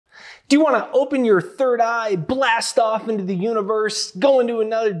Do you want to open your third eye, blast off into the universe, go into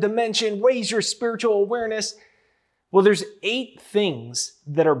another dimension, raise your spiritual awareness? Well, there's 8 things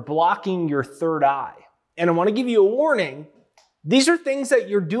that are blocking your third eye. And I want to give you a warning. These are things that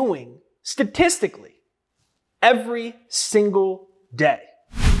you're doing statistically every single day.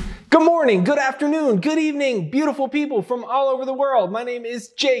 Good morning, good afternoon, good evening, beautiful people from all over the world. My name is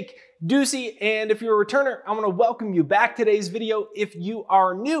Jake Ducey, and if you're a returner, I want to welcome you back to today's video. If you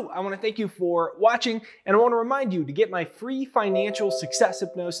are new, I want to thank you for watching, and I want to remind you to get my free financial success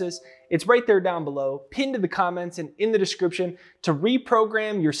hypnosis. It's right there down below, pinned to the comments and in the description, to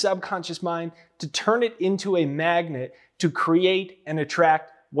reprogram your subconscious mind to turn it into a magnet to create and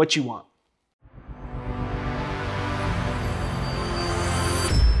attract what you want.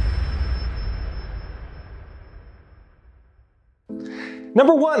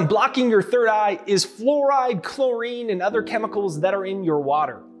 Number 1, blocking your third eye is fluoride, chlorine, and other chemicals that are in your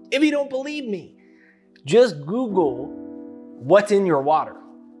water. If you don't believe me, just Google what's in your water.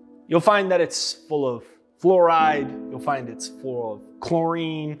 You'll find that it's full of fluoride, you'll find it's full of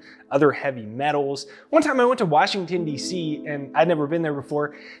chlorine, other heavy metals. One time I went to Washington, D.C., and I'd never been there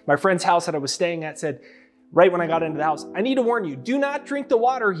before. My friend's house that I was staying at said, right when I got into the house, "I need to warn you, do not drink the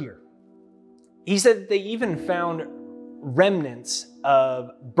water here." He said that they even found remnants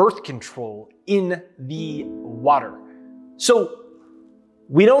of birth control in the water. So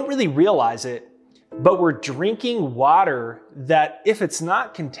we don't really realize it, but we're drinking water that, if it's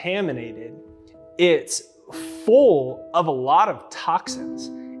not contaminated, it's full of a lot of toxins.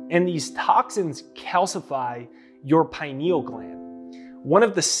 And these toxins calcify your pineal gland. One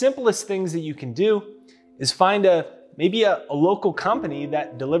of the simplest things that you can do is find maybe a local company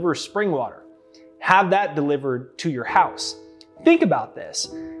that delivers spring water. Have that delivered to your house. Think about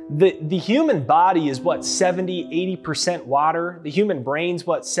this. The human body is what, 70, 80% water? The human brain's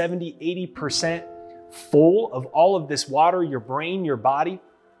what, 70, 80% full of all of this water, your brain, your body?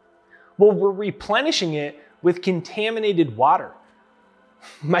 Well, we're replenishing it with contaminated water.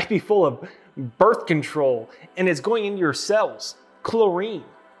 Might be full of birth control, and it's going into your cells. Chlorine,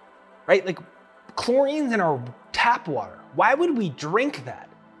 right? Like, chlorine's in our tap water. Why would we drink that?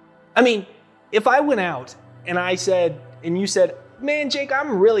 I mean, if I went out and you said, "Man, Jake,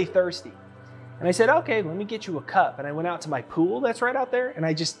 I'm really thirsty." And I said, "Okay, let me get you a cup." And I went out to my pool that's right out there and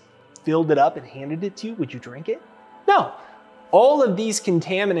I just filled it up and handed it to you. Would you drink it? No. All of these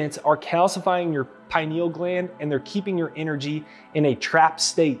contaminants are calcifying your pineal gland, and they're keeping your energy in a trapped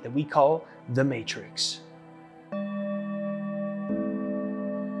state that we call the matrix.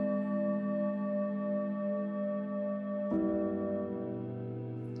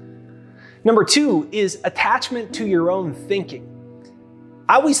 Number 2 is attachment to your own thinking.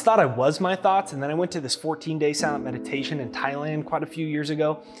 I always thought I was my thoughts, and then I went to this 14-day silent meditation in Thailand quite a few years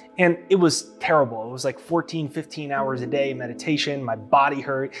ago, and it was terrible. It was like 14, 15 hours a day meditation, my body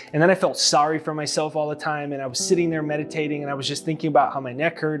hurt, and then I felt sorry for myself all the time, and I was sitting there meditating, and I was just thinking about how my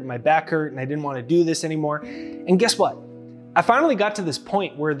neck hurt and my back hurt, and I didn't want to do this anymore. And guess what? I finally got to this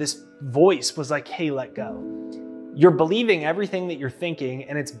point where this voice was like, "Hey, let go. You're believing everything that you're thinking,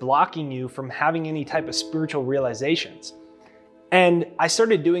 and it's blocking you from having any type of spiritual realizations." And I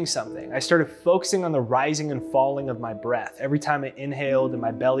started doing something. I started focusing on the rising and falling of my breath. Every time I inhaled and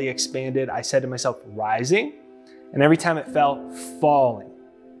my belly expanded, I said to myself, "Rising." And every time it fell, "Falling."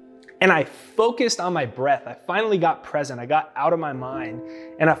 And I focused on my breath. I finally got present. I got out of my mind,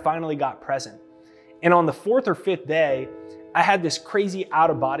 and I finally got present. And on the 4th or 5th day, I had this crazy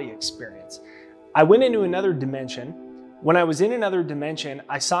out-of-body experience. I went into another dimension. When I was in another dimension,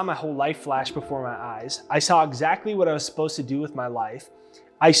 I saw my whole life flash before my eyes. I saw exactly what I was supposed to do with my life.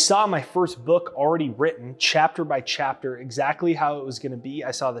 I saw my first book already written, chapter by chapter, exactly how it was going to be.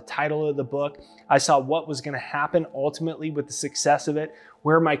 I saw the title of the book. I saw what was going to happen ultimately with the success of it,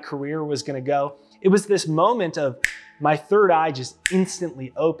 where my career was going to go. It was this moment of my third eye just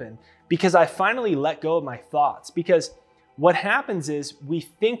instantly opened because I finally let go of my thoughts. Because what happens is we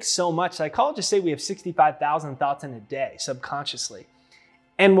think so much. Psychologists say we have 65,000 thoughts in a day subconsciously.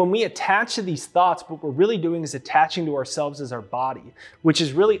 And when we attach to these thoughts, what we're really doing is attaching to ourselves as our body, which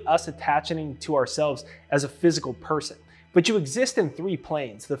is really us attaching to ourselves as a physical person. But you exist in 3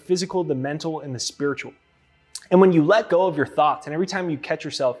 planes, the physical, the mental, and the spiritual. And when you let go of your thoughts, and every time you catch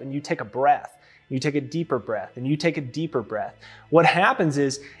yourself and you take a breath, you take a deeper breath, and you take a deeper breath, what happens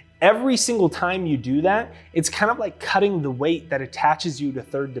is every single time you do that, it's kind of like cutting the weight that attaches you to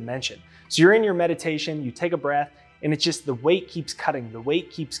 3rd dimension. So you're in your meditation, you take a breath, and it's just the weight keeps cutting, the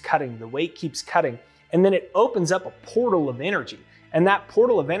weight keeps cutting, the weight keeps cutting, and then it opens up a portal of energy. And that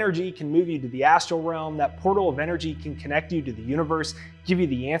portal of energy can move you to the astral realm. That portal of energy can connect you to the universe, give you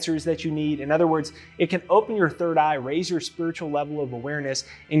the answers that you need. In other words, it can open your third eye, raise your spiritual level of awareness,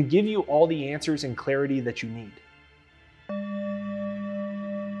 and give you all the answers and clarity that you need.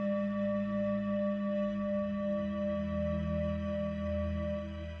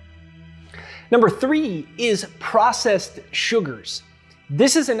 Number 3 is processed sugars.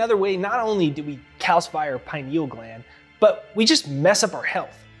 This is another way not only do we calcify our pineal gland, but we just mess up our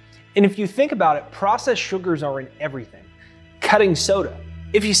health. And if you think about it, processed sugars are in everything. Cutting soda.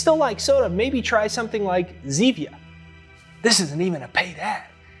 If you still like soda, maybe try something like Zevia. This isn't even a paid ad.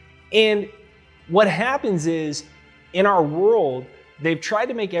 And what happens is, in our world, they've tried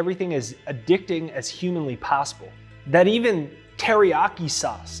to make everything as addicting as humanly possible. That even teriyaki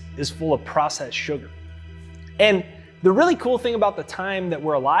sauce is full of processed sugar. And the really cool thing about the time that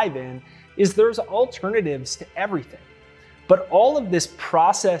we're alive in is there's alternatives to everything. But all of this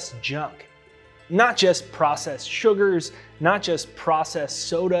processed junk, not just processed sugars, not just processed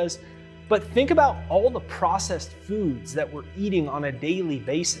sodas, but think about all the processed foods that we're eating on a daily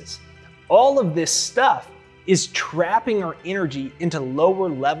basis. All of this stuff is trapping our energy into lower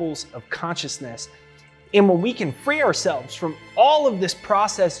levels of consciousness. And when we can free ourselves from all of this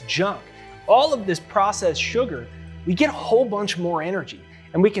processed junk, all of this processed sugar, we get a whole bunch more energy,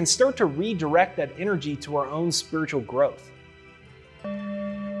 and we can start to redirect that energy to our own spiritual growth.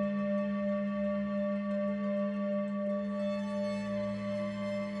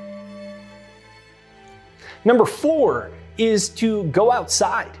 Number 4 is to go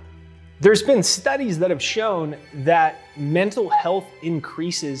outside. There's been studies that have shown that mental health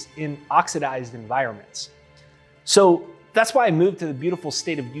increases in oxidized environments. So that's why I moved to the beautiful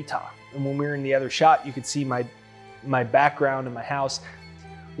state of Utah. And when we were in the other shot, you could see my background and my house.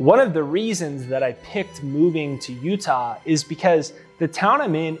 One of the reasons that I picked moving to Utah is because the town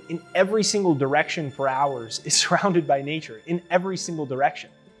I'm in every single direction for hours is surrounded by nature, in every single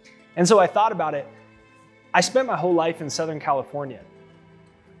direction. And so I thought about it. I spent my whole life in Southern California.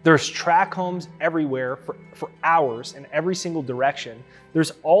 There's track homes everywhere for hours in every single direction.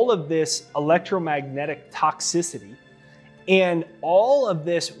 There's all of this electromagnetic toxicity and all of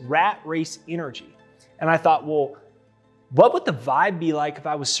this rat race energy. And I thought, well, what would the vibe be like if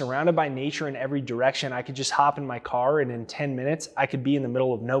I was surrounded by nature in every direction? I could just hop in my car and in 10 minutes, I could be in the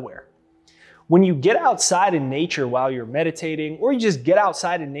middle of nowhere. When you get outside in nature while you're meditating, or you just get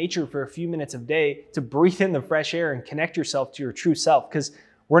outside in nature for a few minutes a day to breathe in the fresh air and connect yourself to your true self, because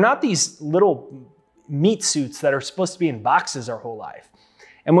we're not these little meat suits that are supposed to be in boxes our whole life.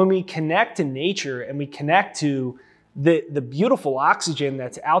 And when we connect to nature and we connect to the beautiful oxygen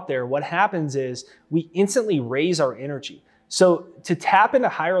that's out there, what happens is we instantly raise our energy. So to tap into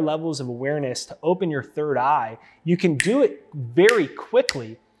higher levels of awareness, to open your third eye, you can do it very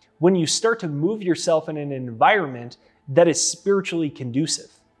quickly when you start to move yourself in an environment that is spiritually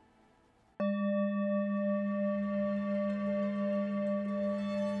conducive.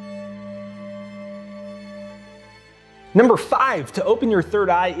 Number 5, to open your third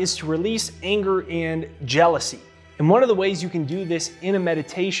eye is to release anger and jealousy. And one of the ways you can do this in a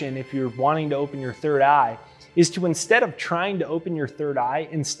meditation, if you're wanting to open your third eye, is to, instead of trying to open your third eye,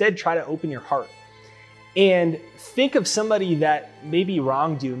 instead try to open your heart. And think of somebody that maybe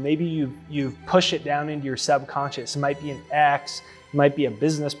wronged you. Maybe you've pushed it down into your subconscious. It might be an ex, it might be a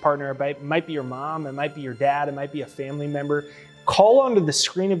business partner, it might be your mom, it might be your dad, it might be a family member. Call onto the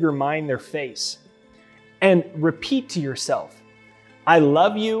screen of your mind their face and repeat to yourself, I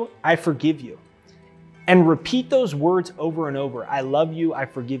love you, I forgive you. And repeat those words over and over. I love you, I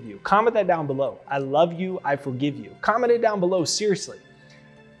forgive you. Comment that down below. I love you, I forgive you. Comment it down below, seriously.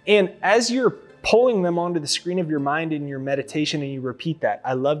 And as you're pulling them onto the screen of your mind in your meditation and you repeat that,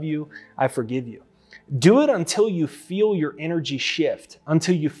 I love you, I forgive you. Do it until you feel your energy shift,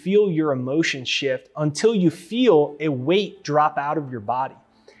 until you feel your emotions shift, until you feel a weight drop out of your body.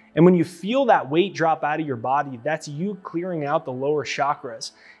 And when you feel that weight drop out of your body, that's you clearing out the lower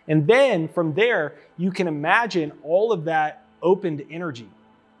chakras. And then from there, you can imagine all of that opened energy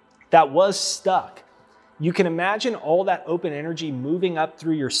that was stuck. You can imagine all that open energy moving up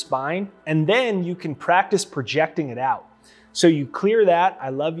through your spine, and then you can practice projecting it out. So you clear that, I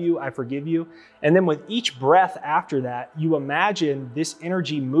love you, I forgive you. And then with each breath after that, you imagine this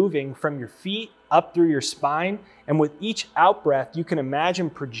energy moving from your feet up through your spine. And with each out breath, you can imagine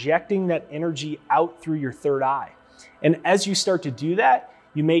projecting that energy out through your third eye. And as you start to do that,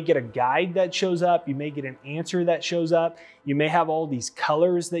 you may get a guide that shows up. You may get an answer that shows up. You may have all these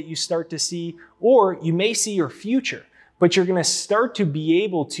colors that you start to see, or you may see your future. But you're going to start to be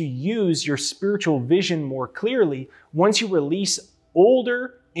able to use your spiritual vision more clearly once you release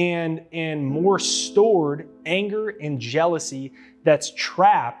older and more stored anger and jealousy that's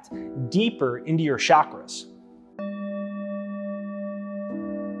trapped deeper into your chakras.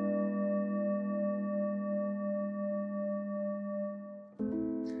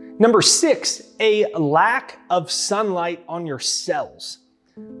 Number 6, a lack of sunlight on your cells.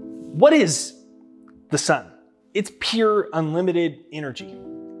 What is the sun? It's pure unlimited energy.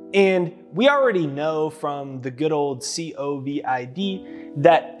 And we already know from the good old COVID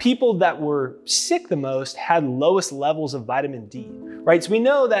that people that were sick the most had lowest levels of vitamin D, right? So we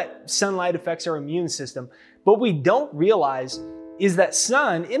know that sunlight affects our immune system, but what we don't realize is that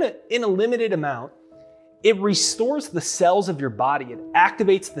sun, in a limited amount, it restores the cells of your body. It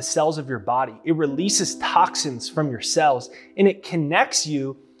activates the cells of your body. It releases toxins from your cells, and it connects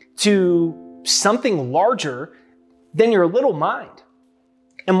you to something larger than your little mind.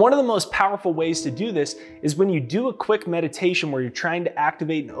 And one of the most powerful ways to do this is when you do a quick meditation where you're trying to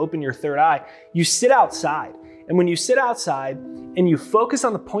activate and open your third eye, you sit outside. And when you sit outside and you focus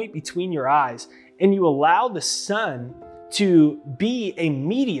on the point between your eyes and you allow the sun to be a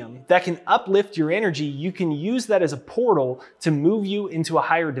medium that can uplift your energy, you can use that as a portal to move you into a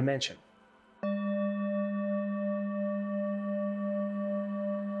higher dimension.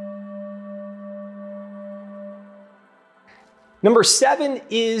 Number 7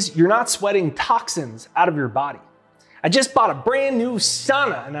 is you're not sweating toxins out of your body. I just bought a brand new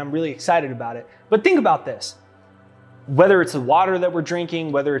sauna and I'm really excited about it. But think about this. Whether it's the water that we're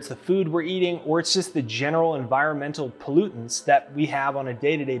drinking, whether it's the food we're eating, or it's just the general environmental pollutants that we have on a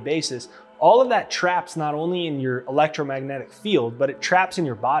day-to-day basis, all of that traps not only in your electromagnetic field, but it traps in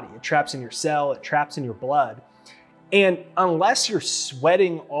your body. It traps in your cell, it traps in your blood. And unless you're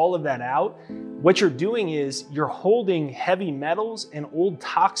sweating all of that out, what you're doing is you're holding heavy metals and old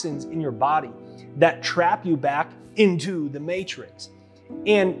toxins in your body that trap you back into the matrix.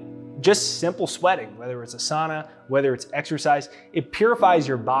 And just simple sweating, whether it's a sauna, whether it's exercise, it purifies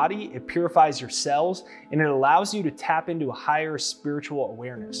your body, it purifies your cells, and it allows you to tap into a higher spiritual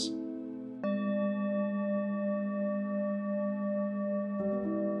awareness.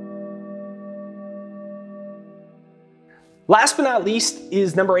 Last but not least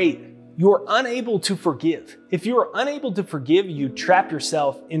is number 8. You are unable to forgive. If you are unable to forgive, you trap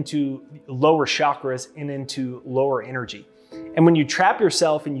yourself into lower chakras and into lower energy. And when you trap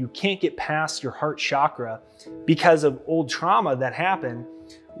yourself and you can't get past your heart chakra because of old trauma that happened,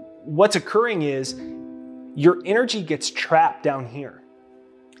 what's occurring is your energy gets trapped down here.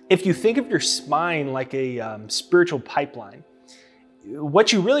 If you think of your spine like a spiritual pipeline,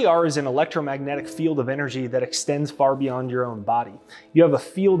 what you really are is an electromagnetic field of energy that extends far beyond your own body. You have a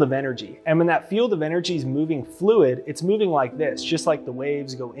field of energy. And when that field of energy is moving fluid, it's moving like this, just like the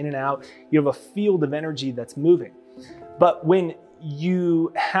waves go in and out. You have a field of energy that's moving. But when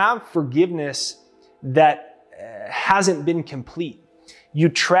you have forgiveness that hasn't been complete, you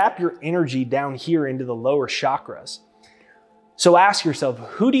trap your energy down here into the lower chakras. So ask yourself,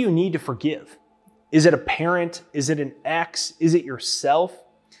 who do you need to forgive? Is it a parent? Is it an ex? Is it yourself?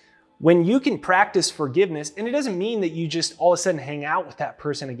 When you can practice forgiveness, and it doesn't mean that you just all of a sudden hang out with that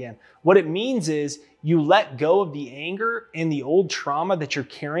person again. What it means is you let go of the anger and the old trauma that you're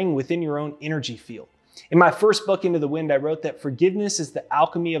carrying within your own energy field. In my first book, Into the Wind, I wrote that forgiveness is the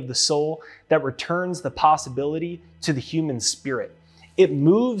alchemy of the soul that returns the possibility to the human spirit. It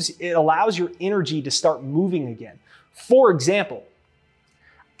allows your energy to start moving again. For example,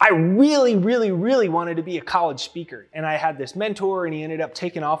 I really wanted to be a college speaker. And I had this mentor and he ended up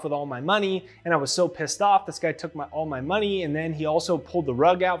taking off with all my money. And I was so pissed off. This guy took all my money. And then he also pulled the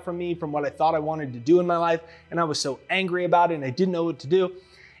rug out from me from what I thought I wanted to do in my life. And I was so angry about it and I didn't know what to do.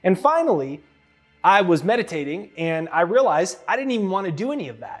 And finally, I was meditating and I realized I didn't even want to do any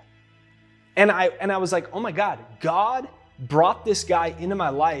of that. And I was like, oh my God, God brought this guy into my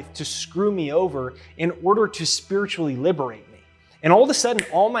life to screw me over in order to spiritually liberate me. And all of a sudden,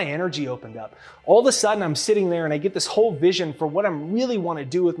 all my energy opened up. All of a sudden, I'm sitting there and I get this whole vision for what I really want to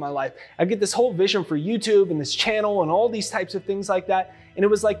do with my life. I get this whole vision for YouTube and this channel and all these types of things like that. And it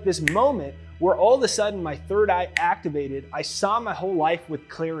was like this moment where all of a sudden my third eye activated. I saw my whole life with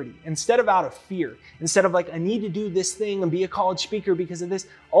clarity instead of out of fear. Instead of like, I need to do this thing and be a college speaker because of this.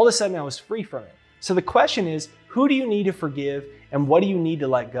 All of a sudden, I was free from it. So the question is, who do you need to forgive and what do you need to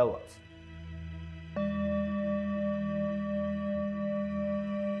let go of?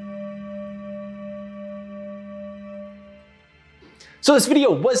 So this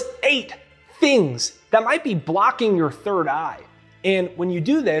video was 8 things that might be blocking your third eye. And when you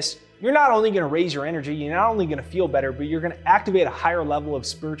do this, you're not only gonna raise your energy, you're not only gonna feel better, but you're gonna activate a higher level of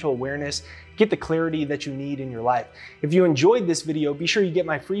spiritual awareness, get the clarity that you need in your life. If you enjoyed this video, be sure you get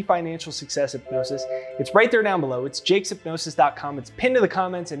my free financial success hypnosis. It's right there down below. It's jakeshypnosis.com. It's pinned to the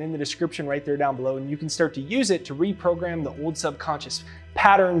comments and in the description right there down below, and you can start to use it to reprogram the old subconscious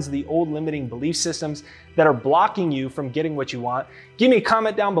patterns, the old limiting belief systems that are blocking you from getting what you want. Give me a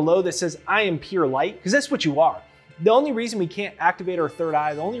comment down below that says, I am pure light, because that's what you are. The only reason we can't activate our third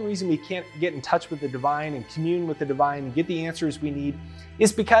eye, the only reason we can't get in touch with the divine and commune with the divine and get the answers we need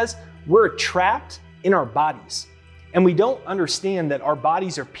is because we're trapped in our bodies. And we don't understand that our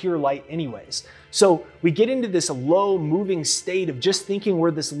bodies are pure light anyways. So we get into this low moving state of just thinking we're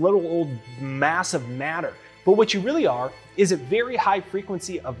this little old mass of matter. But what you really are is a very high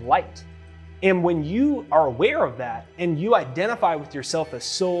frequency of light. And when you are aware of that and you identify with yourself as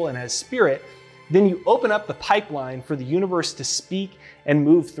soul and as spirit, then you open up the pipeline for the universe to speak and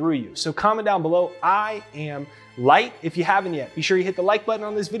move through you. So comment down below, I am light, if you haven't yet. Be sure you hit the like button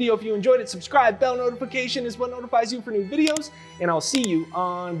on this video if you enjoyed it. Subscribe, bell notification is what notifies you for new videos, and I'll see you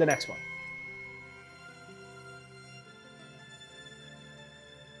on the next one.